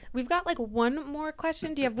 Okay, we've got like one more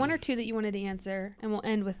question. Do you have one or two that you wanted to answer? And we'll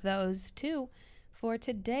end with those two for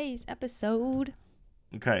today's episode.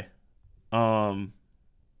 Okay.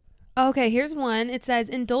 Okay, here's one. It says,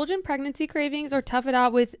 indulge in pregnancy cravings or tough it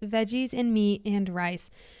out with veggies and meat and rice.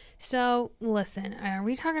 So, listen, are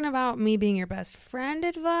we talking about me being your best friend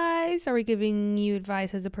advice? Are we giving you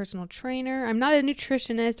advice as a personal trainer? I'm not a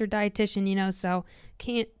nutritionist or dietitian, so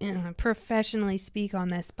can't professionally speak on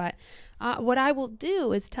this. But what I will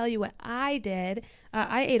do is tell you what I did.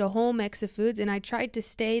 I ate a whole mix of foods, and I tried to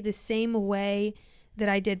stay the same way that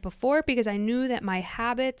I did before, because I knew that my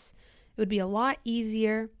habits, it would be a lot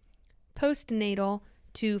easier postnatal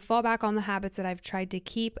to fall back on the habits that I've tried to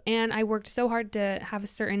keep. And I worked so hard to have a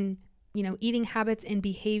certain, eating habits and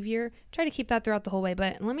behavior, try to keep that throughout the whole way.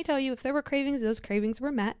 But let me tell you, if there were cravings, those cravings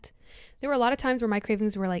were met. There were a lot of times where my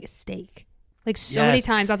cravings were like steak. Like so many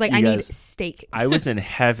times I was like, I need steak. I was in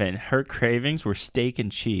heaven. Her cravings were steak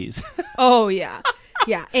and cheese. Oh, yeah.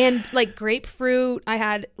 Yeah. And like grapefruit. I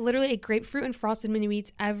had literally a grapefruit and frosted mini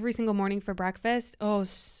wheats every single morning for breakfast. Oh,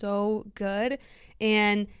 so good.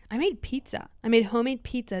 And I made pizza. I made homemade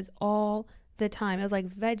pizzas all the time. It was like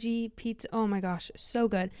veggie pizza. Oh my gosh, so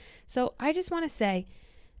good. So I just want to say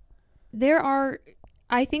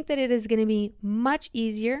I think that it is going to be much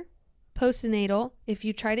easier postnatal if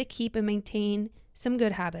you try to keep and maintain some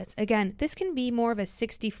good habits. Again, this can be more of a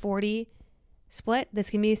 60-40 split.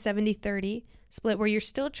 This can be a 70-30 split where you're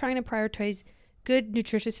still trying to prioritize good,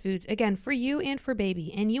 nutritious foods, again, for you and for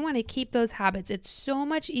baby. And you want to keep those habits. It's so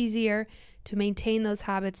much easier to maintain those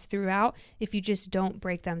habits throughout if you just don't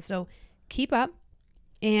break them. So keep up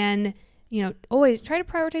and, always try to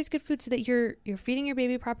prioritize good food so that you're feeding your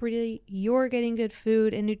baby properly, you're getting good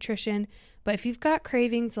food and nutrition. But if you've got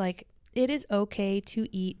cravings, like, it is okay to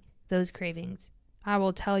eat those cravings. I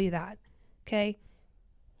will tell you that. Okay?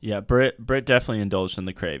 Yeah, Britt definitely indulged in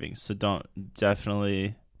the cravings. So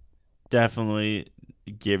definitely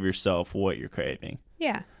give yourself what you're craving.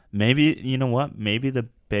 Yeah. Maybe, you know what? Maybe the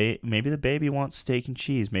baby wants steak and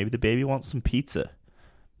cheese. Maybe the baby wants some pizza.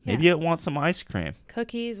 Maybe it wants some ice cream.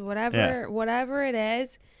 Cookies, whatever it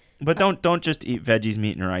is. But don't just eat veggies,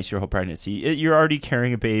 meat, and rice your whole pregnancy. You're already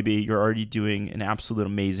carrying a baby. You're already doing an absolute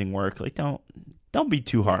amazing work. Like, don't Don't be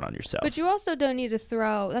too hard on yourself. But you also don't need to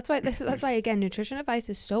throw. That's why again, nutrition advice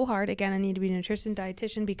is so hard. Again, I need to be a nutrition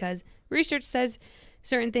dietitian because research says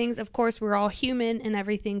certain things. Of course, we're all human and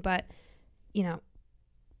everything, but you know,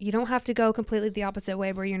 you don't have to go completely the opposite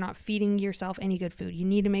way where you're not feeding yourself any good food. You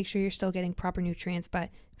need to make sure you're still getting proper nutrients. But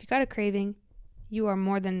if you got a craving, you are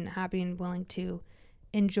more than happy and willing to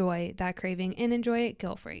enjoy that craving and enjoy it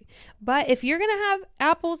guilt-free. But if you're going to have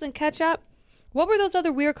apples and ketchup, what were those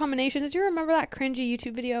other weird combinations? Do you remember that cringy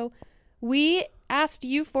YouTube video? We asked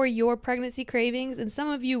you for your pregnancy cravings, and some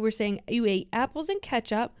of you were saying you ate apples and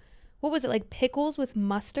ketchup. What was it, like pickles with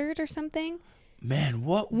mustard or something? Man,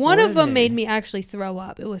 what? One of them made me actually throw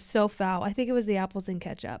up. It was so foul. I think it was the apples and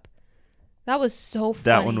ketchup. That was so funny.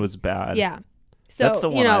 That one was bad. Yeah. So, that's the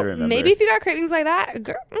one I remember. Maybe if you got cravings like that.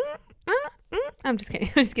 I'm just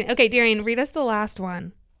kidding. Okay, Darian, read us the last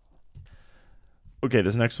one. Okay,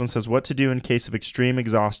 this next one says, what to do in case of extreme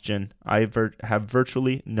exhaustion. I have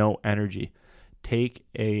virtually no energy. Take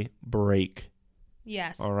a break.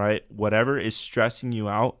 Yes. All right? Whatever is stressing you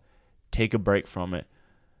out, take a break from it.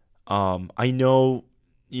 I know,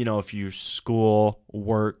 if you school,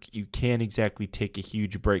 work, you can't exactly take a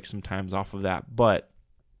huge break sometimes off of that, but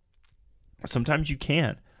sometimes you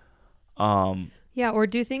can. Yeah, or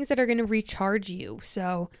do things that are going to recharge you.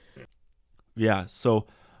 So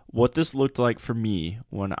what this looked like for me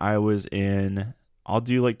when I was I'll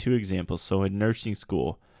do like 2 examples. So in nursing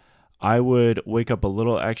school, I would wake up a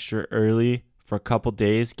little extra early for a couple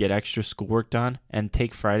days, get extra schoolwork done, and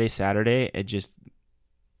take Friday, Saturday, and just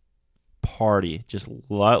party, just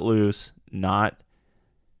let loose, not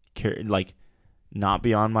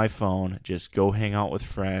be on my phone, just go hang out with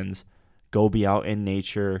friends, go be out in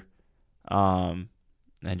nature, and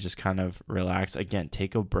just kind of relax. Again,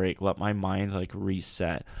 take a break, let my mind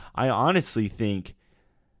reset. I honestly think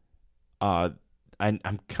I don't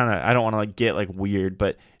want to get weird,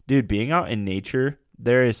 but dude, being out in nature,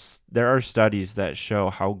 there are studies that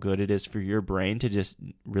show how good it is for your brain to just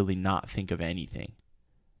really not think of anything.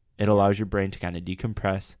 It allows your brain to kind of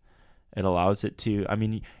decompress. It allows it to,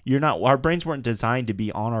 our brains weren't designed to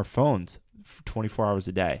be on our phones for 24 hours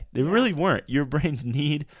a day. They really weren't. Your brains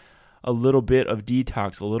need a little bit of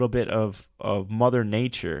detox, a little bit of Mother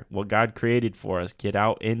Nature, what God created for us. Get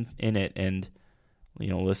out in it and,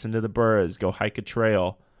 listen to the birds, go hike a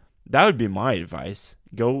trail. That would be my advice.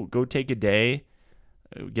 Go take a day,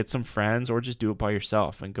 get some friends, or just do it by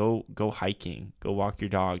yourself and go hiking, go walk your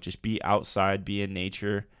dog. Just be outside, be in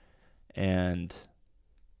nature, and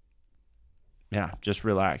yeah, just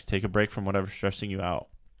relax. Take a break from whatever's stressing you out.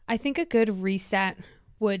 I think a good reset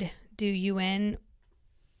would do you in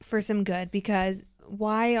for some good, because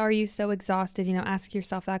why are you so exhausted? Ask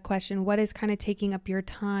yourself that question. What is kind of taking up your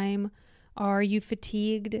time? Are you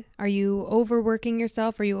fatigued? Are you overworking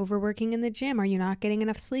yourself? Are you overworking in the gym? Are you not getting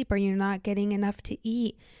enough sleep? Are you not getting enough to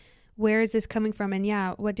eat? Where is this coming from? And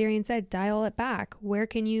yeah, what Darian said, dial it back. Where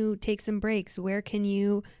can you take some breaks? Where can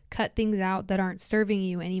you cut things out that aren't serving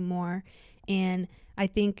you anymore? And I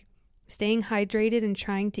think staying hydrated and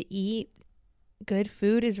trying to eat good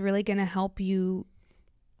food is really going to help you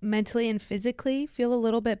mentally and physically feel a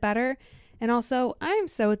little bit better. And also, I'm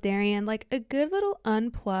so with Darian, a good little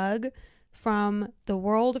unplug from the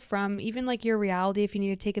world, from even your reality, if you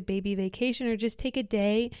need to take a baby vacation or just take a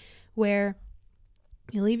day where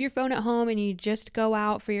you leave your phone at home and you just go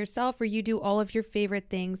out for yourself, or you do all of your favorite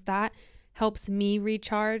things. That helps me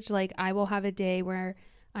recharge. I will have a day where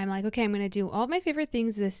I'm okay, I'm going to do all my favorite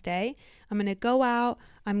things this day. I'm going to go out.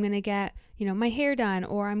 I'm going to get, my hair done,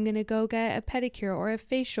 or I'm going to go get a pedicure or a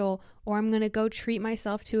facial, or I'm going to go treat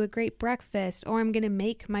myself to a great breakfast, or I'm going to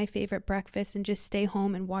make my favorite breakfast and just stay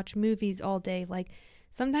home and watch movies all day.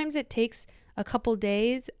 Sometimes it takes a couple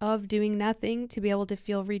days of doing nothing to be able to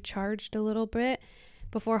feel recharged a little bit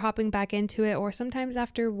before hopping back into it. Or sometimes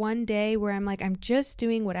after one day where I'm I'm just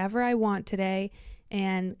doing whatever I want today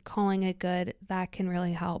and calling it good, that can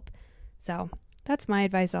really help. So that's my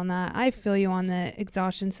advice on that. I feel you on the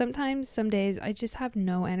exhaustion. Sometimes, some days, I just have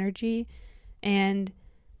no energy, and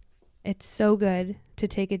it's so good to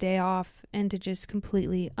take a day off and to just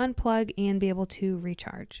completely unplug and be able to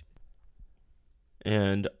recharge.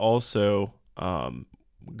 And also,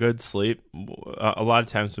 good sleep. A lot of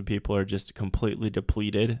times when people are just completely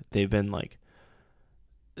depleted, they've been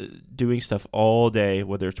doing stuff all day,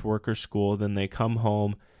 whether it's work or school, then they come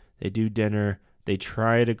home, they do dinner, they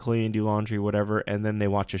try to clean, do laundry, whatever, and then they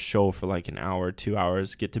watch a show for an hour, 2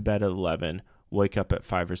 hours, get to bed at 11, wake up at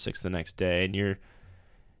 5 or 6 the next day, and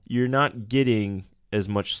you're not getting as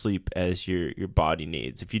much sleep as your body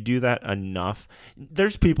needs. If you do that enough,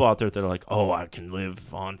 there's people out there that are oh, I can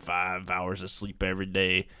live on 5 hours of sleep every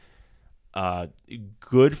day.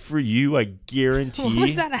 Good for you. I guarantee. What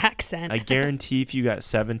was that accent? I guarantee if you got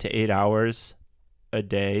 7 to 8 hours a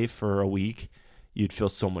day for a week, you'd feel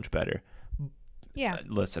so much better. Yeah.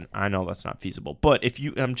 Listen, I know that's not feasible, but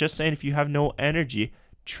I'm just saying, if you have no energy,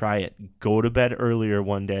 try it. Go to bed earlier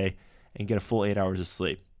one day and get a full 8 hours of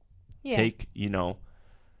sleep. Yeah. Take,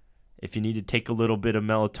 if you need to take a little bit of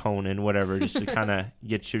melatonin, whatever, just to kind of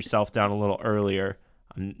get yourself down a little earlier.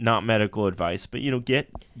 Not medical advice, but get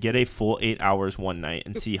a full 8 hours one night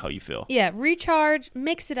and see how you feel. Yeah, recharge,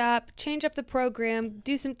 mix it up, change up the program,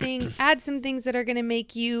 do something, add some things that are going to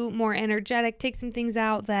make you more energetic, take some things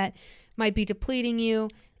out that might be depleting you,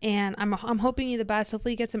 and I'm hoping you the best.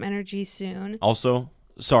 Hopefully you get some energy soon. Also,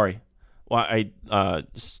 sorry, well, I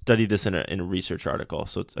studied this in a research article,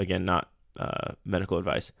 so it's again not medical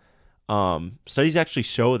advice. Studies actually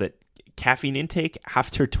show that caffeine intake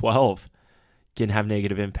after 12 can have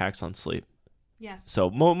negative impacts on sleep. Yes. So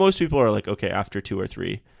most people are like, okay, after 2 or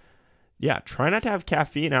 3. Yeah, try not to have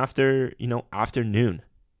caffeine after noon.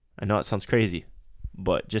 I know it sounds crazy,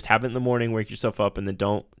 but just have it in the morning, wake yourself up, and then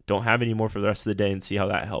don't have any more for the rest of the day and see how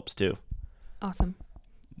that helps too. Awesome.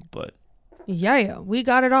 But yeah, we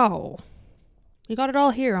got it all. We got it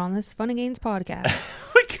all here on this Fun and Gains podcast.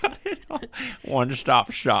 We got it all.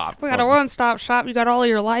 One-stop shop. We got a one-stop shop. You got all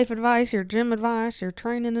your life advice, your gym advice, your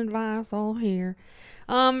training advice, all here.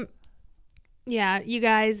 Yeah, you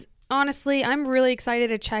guys, honestly, I'm really excited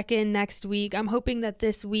to check in next week. I'm hoping that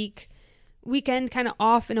this weekend kind of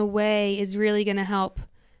off in a way is really going to help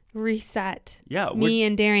reset me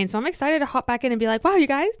and Darian. So I'm excited to hop back in and be like, wow, you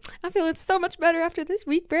guys, I'm feeling so much better after this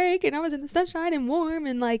week break, and I was in the sunshine and warm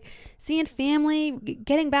and like seeing family,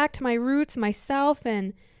 getting back to my roots, myself,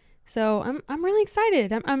 and so I'm really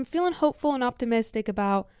excited. I'm feeling hopeful and optimistic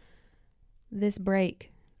about this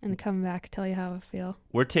break and coming back to tell you how I feel.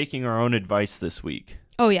 We're taking our own advice this week.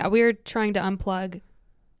 Oh yeah, we're trying to unplug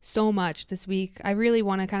so much this week. I really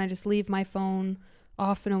want to kind of just leave my phone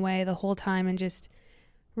off and away the whole time and just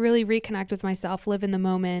really reconnect with myself, live in the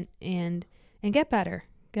moment, and get better,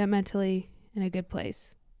 get mentally in a good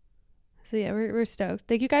place. So yeah, we're stoked.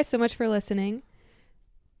 Thank you guys so much for listening.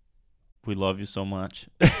 We love you so much.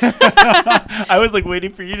 I was like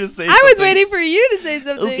waiting for you to say something. I was waiting for you to say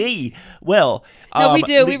something. Okay. Well, no, we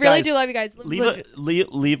do. We really do love you guys.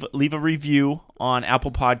 Leave a review on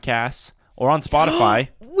Apple Podcasts or on Spotify.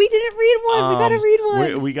 We didn't read one. We got to read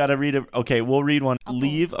one. We got to read it. Okay, we'll read one. Uh-huh.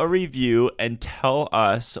 Leave a review and tell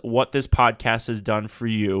us what this podcast has done for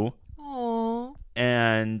you. Aww.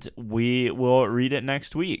 And we will read it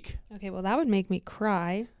next week. Okay, well, that would make me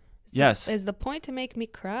cry. Yes. Is the point to make me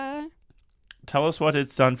cry? Tell us what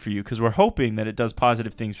it's done for you, because we're hoping that it does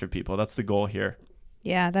positive things for people. That's the goal here.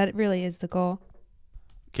 Yeah, that really is the goal.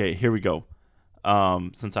 Okay, here we go.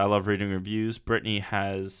 Since I love reading reviews, Brittany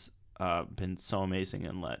has been so amazing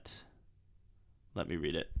and let me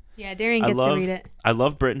read it. Yeah, Darian gets to read it. I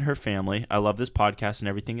love Britt and her family. I love this podcast and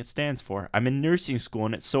everything it stands for. I'm in nursing school,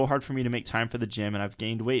 and it's so hard for me to make time for the gym, and I've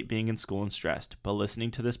gained weight being in school and stressed. But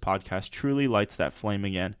listening to this podcast truly lights that flame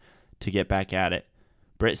again to get back at it.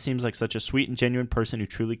 Britt seems like such a sweet and genuine person who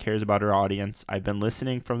truly cares about her audience. I've been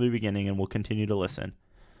listening from the beginning and will continue to listen.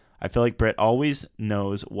 I feel like Britt always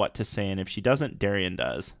knows what to say, and if she doesn't, Darian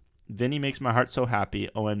does. Vinny makes my heart so happy.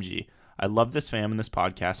 OMG. I love this fam and this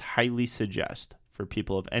podcast. Highly suggest for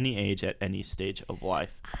people of any age at any stage of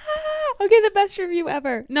life. Okay, the best review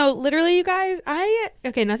ever. No, literally, you guys,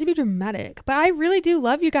 okay, not to be dramatic, but I really do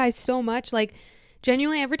love you guys so much. Like,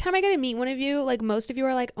 genuinely, every time I get to meet one of you, like, most of you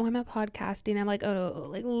are like, oh, I'm at podcasting. I'm like, oh,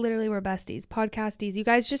 like, literally, we're besties, podcasties. You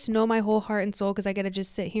guys just know my whole heart and soul because I get to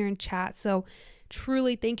just sit here and chat. So,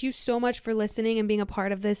 truly, thank you so much for listening and being a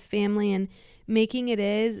part of this family and making it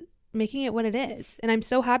what it is. And I'm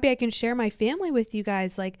so happy I can share my family with you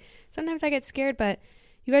guys. Like, sometimes I get scared, but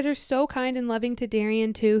you guys are so kind and loving to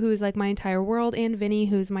Darian too, who's like my entire world, and Vinny,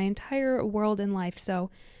 who's my entire world in life.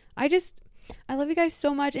 So I love you guys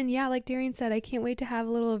so much. And yeah, like Darian said, I can't wait to have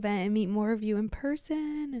a little event and meet more of you in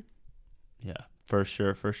person. Yeah, for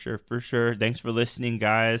sure. Thanks for listening,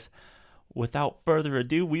 guys. Without further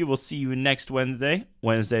ado, we will see you next Wednesday.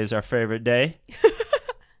 Wednesday is our favorite day.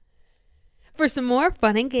 For some more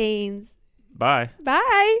fun and gains. Bye.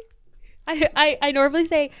 Bye. I normally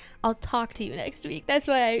say, I'll talk to you next week. That's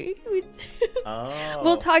why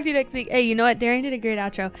we'll talk to you next week. Hey, you know what? Darian did a great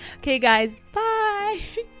outro. Okay, guys. Bye.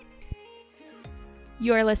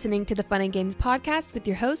 You're listening to the Fun and Gains podcast with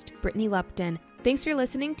your host, Brittany Lupton. Thanks for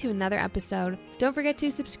listening to another episode. Don't forget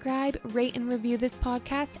to subscribe, rate, and review this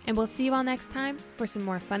podcast, and we'll see you all next time for some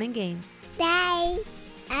more fun and gains. Bye.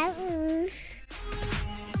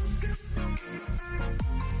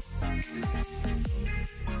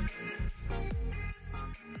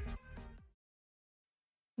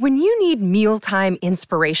 When you need mealtime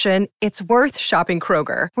inspiration, it's worth shopping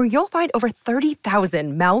Kroger, where you'll find over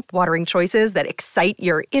 30,000 mouth-watering choices that excite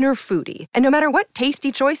your inner foodie. And no matter what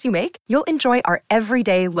tasty choice you make, you'll enjoy our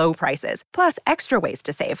everyday low prices, plus extra ways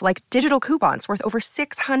to save, like digital coupons worth over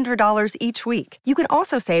 $600 each week. You can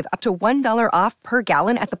also save up to $1 off per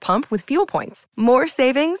gallon at the pump with fuel points. More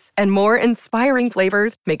savings and more inspiring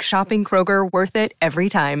flavors make shopping Kroger worth it every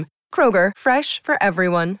time. Kroger, fresh for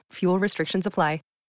everyone. Fuel restrictions apply.